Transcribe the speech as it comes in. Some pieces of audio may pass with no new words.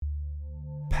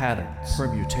patterns,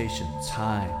 permutations,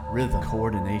 time, rhythm,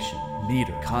 coordination,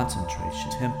 meter,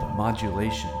 concentration, tempo,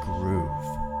 modulation, groove.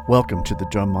 Welcome to the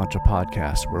Drum Mantra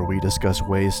Podcast, where we discuss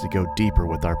ways to go deeper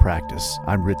with our practice.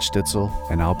 I'm Rich Stitzel,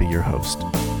 and I'll be your host.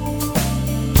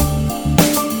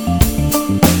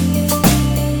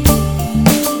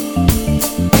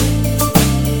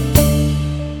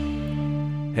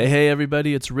 Hey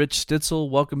everybody, it's Rich Stitzel.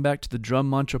 Welcome back to the Drum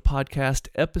Mantra Podcast,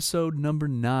 episode number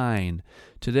 9.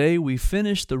 Today we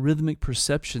finished the Rhythmic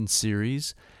Perception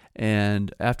series,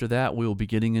 and after that we will be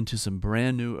getting into some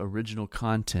brand new original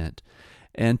content.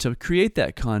 And to create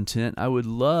that content, I would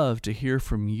love to hear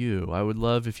from you. I would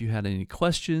love if you had any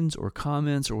questions or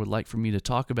comments or would like for me to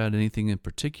talk about anything in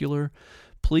particular.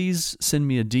 Please send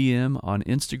me a DM on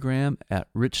Instagram at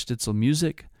Rich Stitzel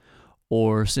Music,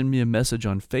 or send me a message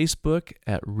on Facebook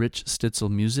at Rich Stitzel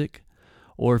Music.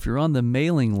 Or if you're on the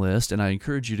mailing list, and I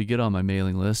encourage you to get on my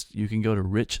mailing list, you can go to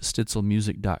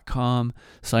richstitzelmusic.com,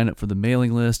 sign up for the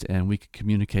mailing list, and we can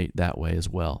communicate that way as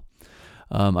well.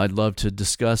 I'd love to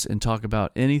discuss and talk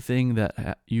about anything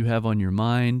that you have on your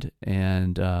mind,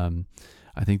 and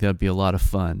I think that'd be a lot of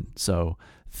fun. So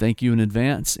thank you in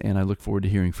advance, and I look forward to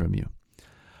hearing from you.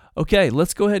 Okay,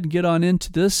 let's go ahead and get on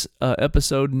into this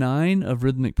episode 9 of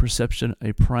Rhythmic Perception,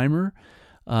 a primer.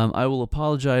 I will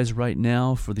apologize right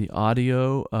now for the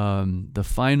audio. The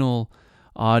final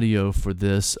audio for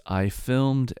this I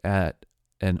filmed at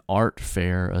an art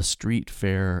fair, a street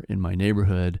fair in my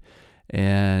neighborhood,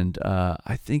 and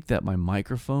I think that my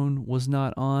microphone was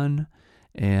not on,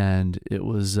 and it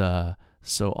was,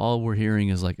 so all we're hearing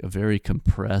is like a very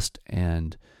compressed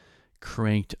and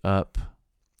cranked up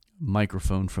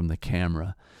microphone from the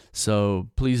camera. So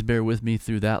please bear with me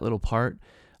through that little part,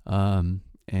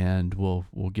 and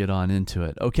we'll get on into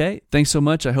it. Okay, thanks so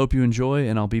much. I hope you enjoy,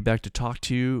 and I'll be back to talk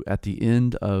to you at the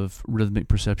end of Rhythmic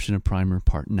Perception, a primer,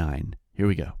 part 9. Here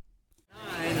we go.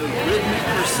 9 of Rhythmic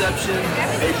Perception,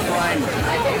 a primer.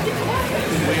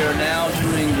 We are now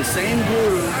doing the same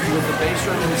groove with the bass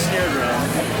drum and the snare drum,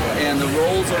 and the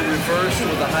rolls are reversed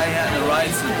with the hi-hat and the ride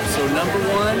cymbal. So number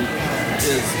 1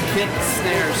 is kick,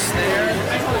 snare, snare,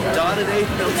 dotted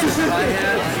eighth notes in the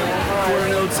hi-hat, quarter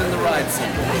notes in the ride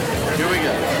cymbal. Here we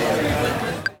go.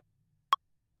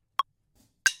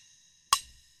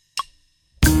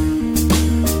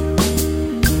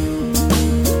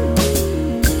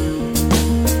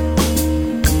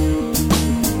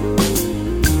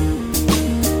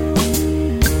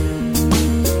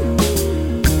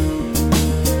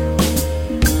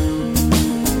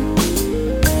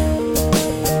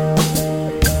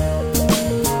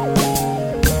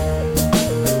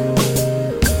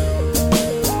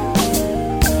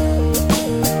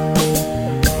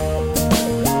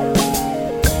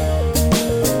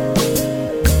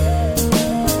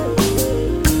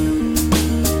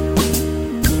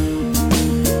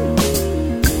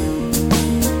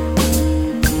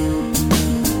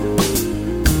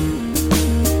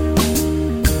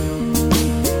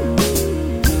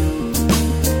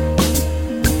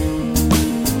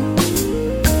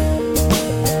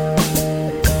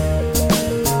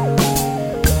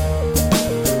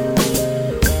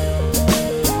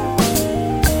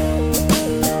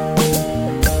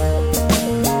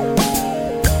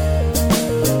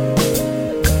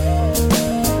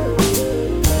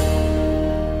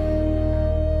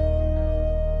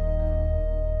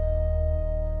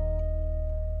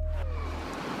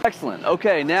 Excellent.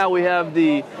 Okay, now we have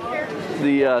the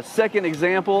second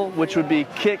example, which would be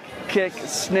kick, kick,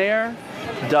 snare,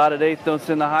 dotted eighth notes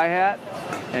in the hi-hat,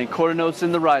 and quarter notes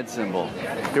in the ride cymbal.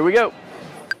 Here we go.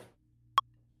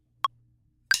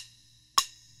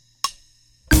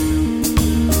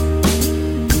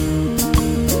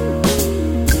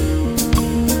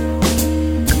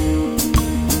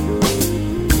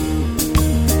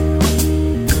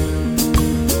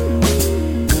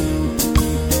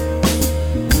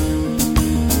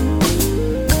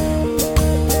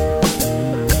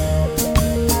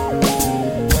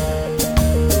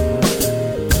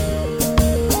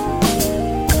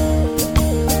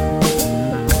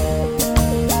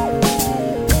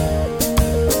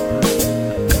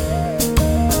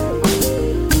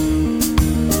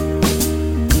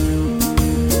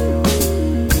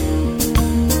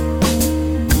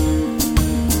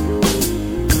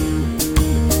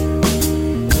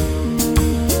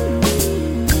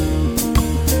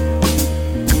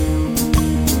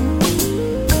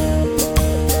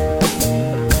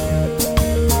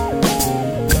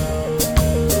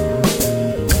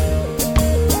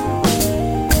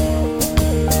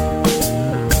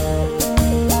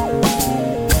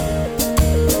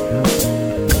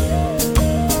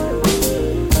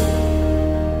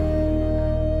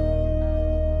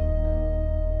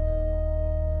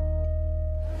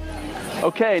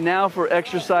 Okay, now for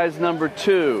exercise number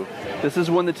 2. This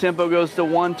is when the tempo goes to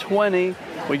 120.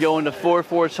 We go into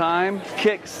 4/4 time,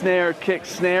 kick,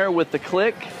 snare with the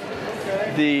click.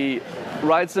 The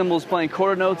ride cymbal is playing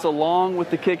quarter notes along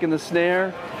with the kick and the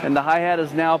snare, and the hi-hat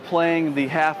is now playing the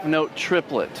half note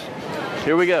triplet.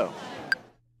 Here we go.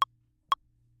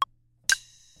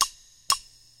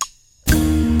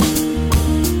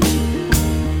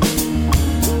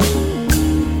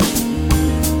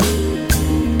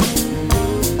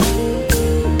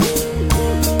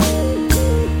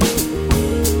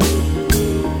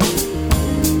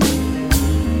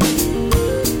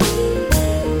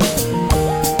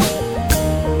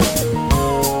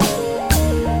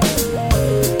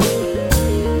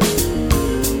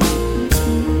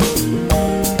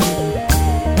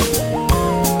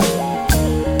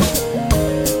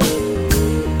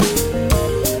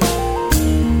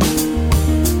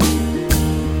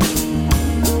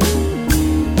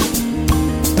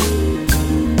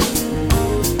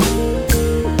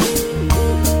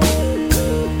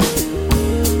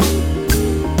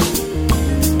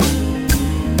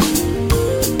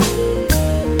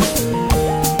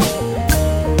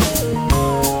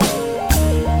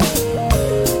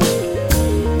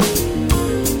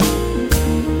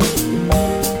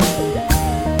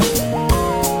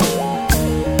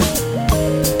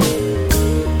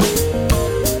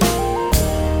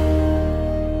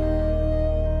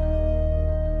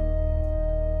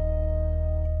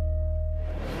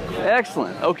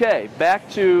 Excellent. Okay, back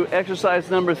to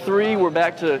exercise number 3. We're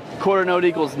back to quarter note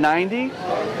equals 90.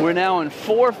 We're now in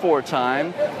 4/4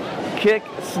 time. Kick,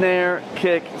 snare,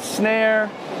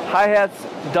 hi-hats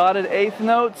dotted eighth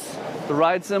notes. The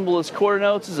ride cymbal is quarter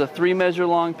notes. It's a 3-measure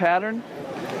long pattern.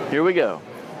 Here we go.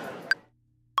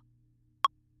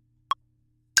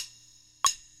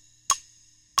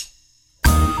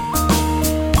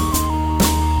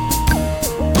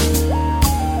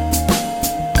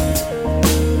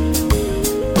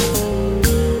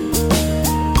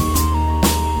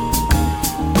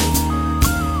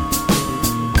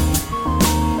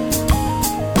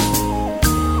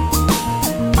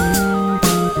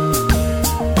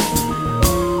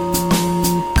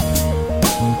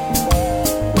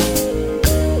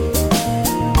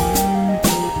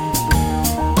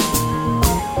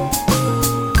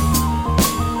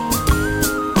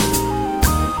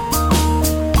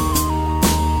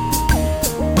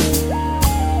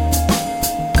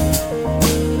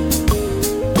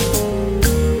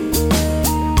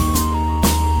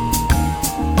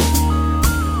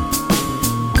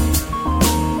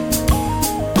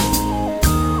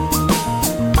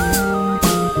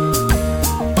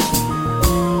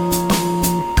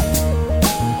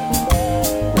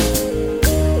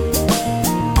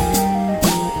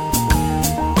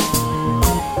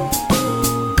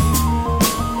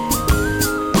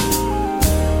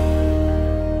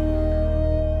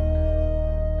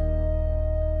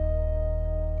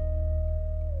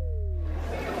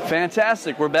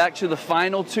 Fantastic. We're back to the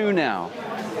final 2 now.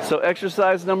 So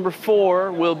exercise number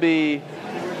 4 will be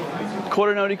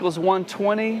quarter note equals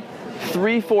 120,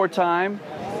 3/4 time,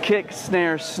 kick,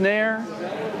 snare,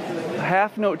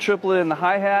 half note triplet in the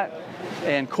hi-hat,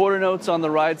 and quarter notes on the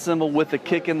ride cymbal with the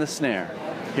kick and the snare.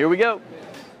 Here we go.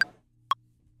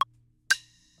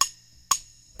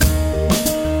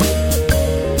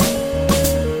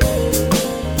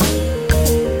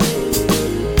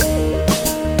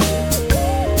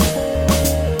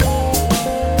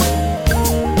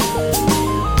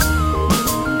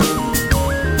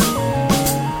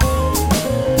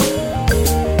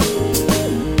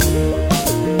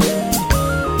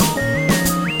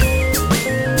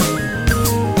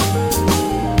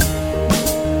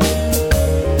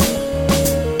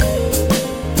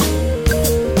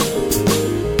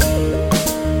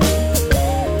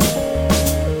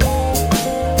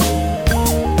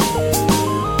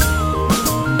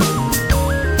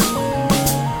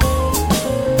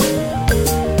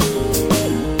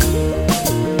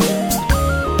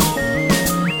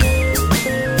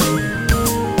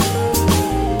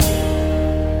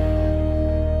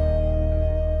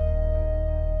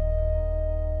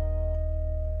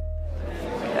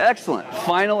 Excellent.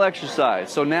 Final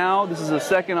exercise. So now this is the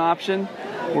second option.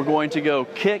 We're going to go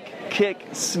kick,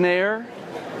 snare,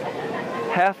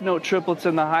 half note triplets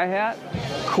in the hi-hat,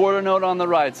 quarter note on the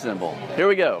ride cymbal. Here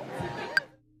we go.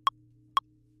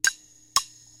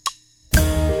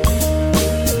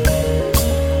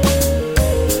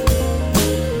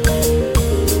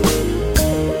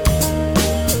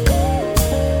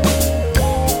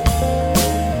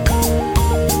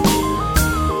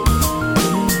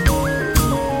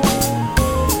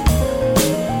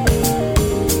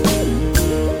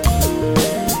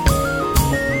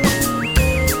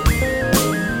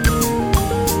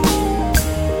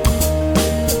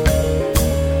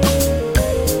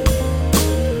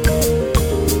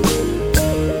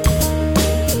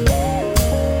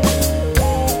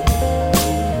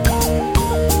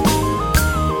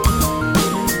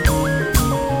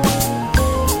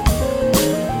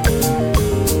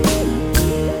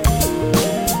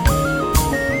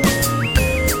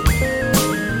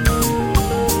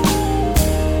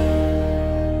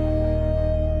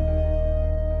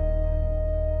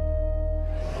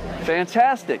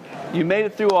 Fantastic. You made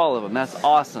it through all of them. That's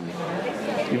awesome.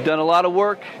 You've done a lot of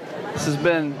work. This has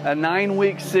been a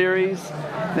 9-week series.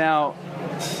 Now,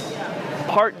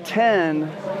 part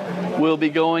 10 will be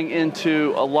going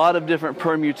into a lot of different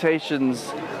permutations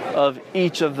of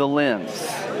each of the limbs.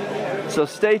 So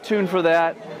stay tuned for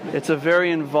that. It's a very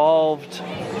involved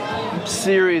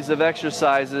series of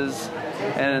exercises,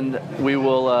 and we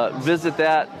will visit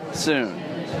that soon.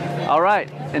 All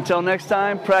right, until next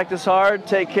time, practice hard,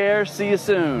 take care, see you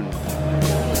soon.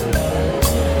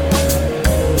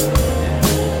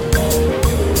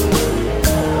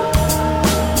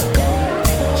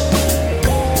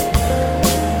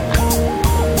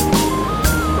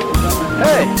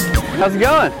 Hey, how's it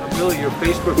going? I'm Billy, your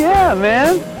Facebook. Yeah,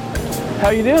 man. How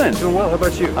you doing? Doing well. How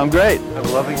about you? I'm great.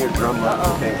 I'm loving your drum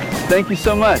line. Thank you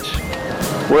so much.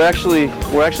 We're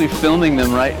actually filming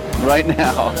them right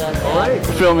now. All right.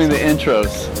 Filming the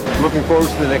intros. Looking forward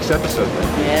to the next episode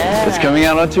then. Yeah. It's coming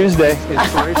out on Tuesday.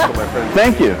 Inspirational, my friend.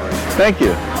 Thank you.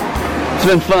 It's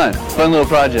been fun little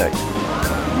project.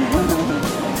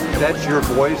 That's your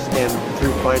voice, and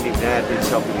through finding that, it's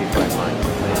helping me find mine.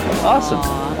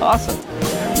 Awesome.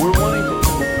 We're wanting to.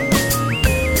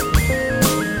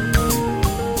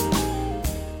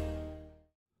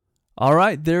 All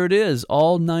right, there it is.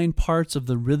 All 9 parts of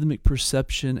the Rhythmic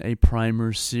Perception, a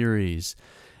primer series.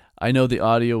 I know the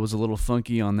audio was a little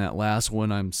funky on that last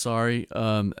one. I'm sorry.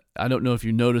 I don't know if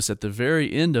you noticed at the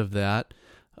very end of that,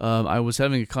 I was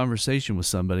having a conversation with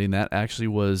somebody, and that actually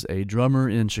was a drummer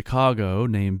in Chicago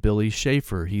named Billy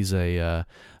Shaffer. He's a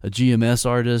GMS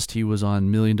artist. He was on $1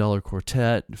 Million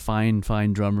Quartet, fine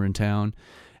drummer in town.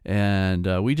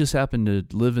 And we just happened to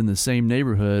live in the same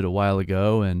neighborhood a while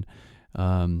ago, and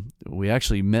we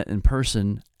actually met in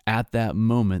person at that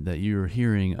moment that you're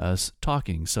hearing us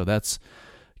talking. So that's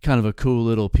kind of a cool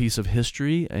little piece of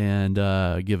history, and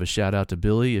give a shout out to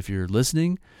Billy if you're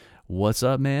listening. What's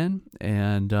up, man?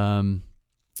 And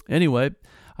anyway,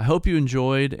 I hope you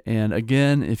enjoyed. And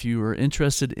again, if you are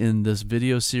interested in this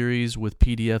video series with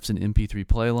PDFs and MP3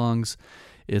 playlongs,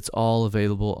 it's all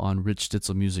available on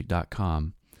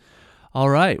richstitzelmusic.com. All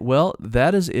right, well,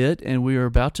 that is it, and we are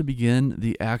about to begin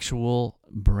the actual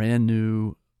brand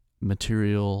new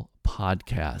material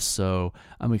podcast. So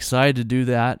I'm excited to do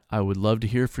that. I would love to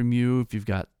hear from you if you've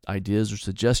got ideas or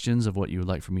suggestions of what you would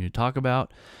like for me to talk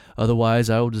about. Otherwise,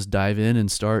 I will just dive in and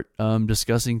start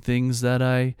discussing things that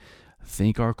I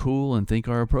think are cool and think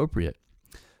are appropriate.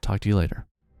 Talk to you later.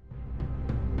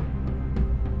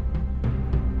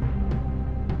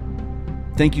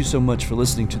 Thank you so much for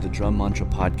listening to the Drum Mantra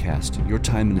podcast. Your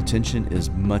time and attention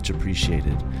is much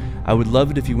appreciated. I would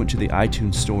love it if you went to the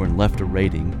iTunes store and left a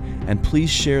rating, and please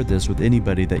share this with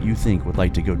anybody that you think would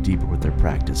like to go deeper with their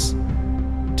practice.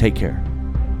 Take care.